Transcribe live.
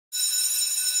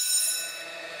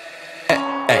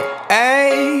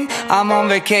Ay, I'm on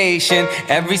vacation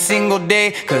every single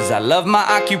day, cause I love my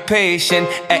occupation.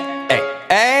 Ay, ay,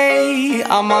 ay,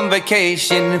 I'm on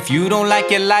vacation. If you don't like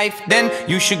your life, then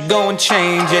you should go and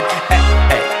change it. Ay,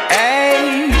 ay,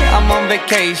 ay, I'm on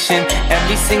vacation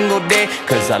every single day,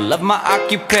 cause I love my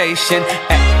occupation.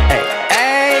 Ay, ay,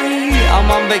 ay,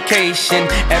 I'm on vacation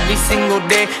every single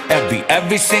day,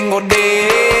 every single day.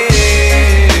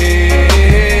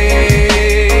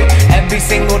 Every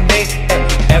single day,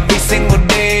 every single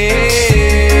day.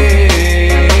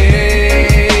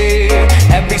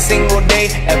 Every single day,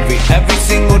 every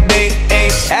single day.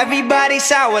 Everybody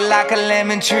sour like a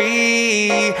lemon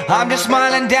tree. I'm just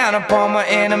smiling down upon my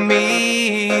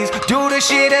enemies. Do the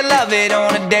shit and love it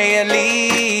on a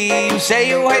daily. You say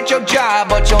you hate your job,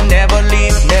 but you'll never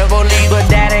leave, never leave. But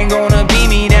that ain't gonna be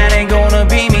me, that ain't gonna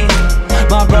be me.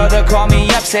 My brother called me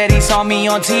up, said he saw me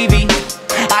on TV.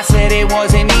 I said it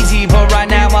wasn't easy, but right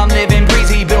now I'm living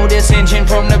breezy. Build this engine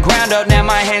from the ground up, now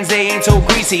my hands, they ain't so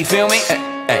greasy, feel me?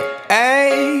 Ay,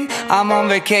 ay, I'm on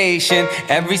vacation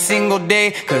every single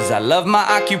day, cause I love my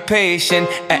occupation.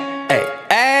 Ay, ay,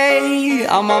 ay,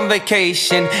 I'm on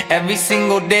vacation every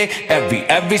single day,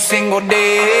 every single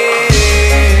day.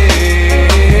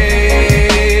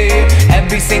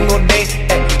 Every single day,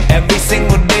 every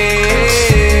single day.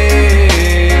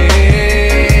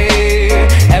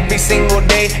 Every single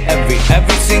day,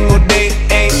 every single day.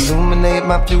 Illuminate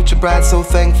my future bright, so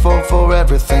thankful for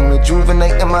everything.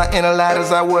 Rejuvenating my inner light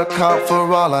as I work hard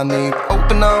for all I need.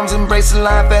 Open arms, embracing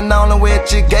life and all of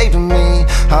which you gave to me.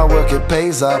 Hard work, it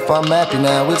pays off, I'm happy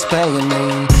now, it's paying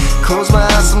me. Close my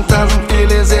eyes sometimes and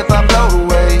feel as if I float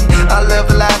away. I love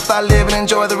the life I live and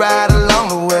enjoy the ride along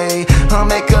the way. I'll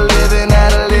make a living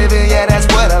out of living, yeah, that's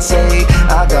what I say.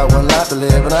 I got one life to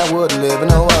live and I wouldn't live in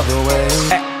no other way.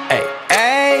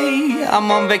 I'm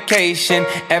on vacation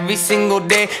every single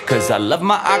day, cause I love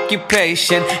my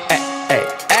occupation. Ay, ay,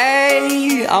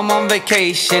 ay, I'm on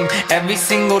vacation every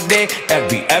single day,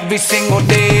 every single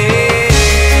day.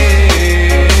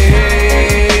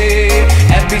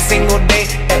 Every single day,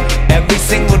 every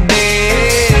single day.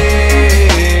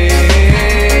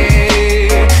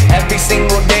 Every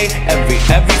single day, every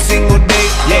single day.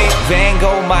 Yeah, Van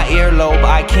Gogh, my earlobe,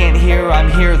 I can't hear, I'm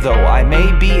here though. I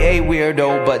may be a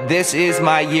weirdo, but this is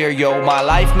my year, yo. My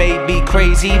life may be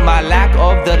crazy, my lack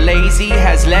of the lazy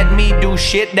has let me do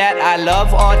shit that I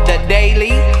love on the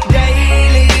daily.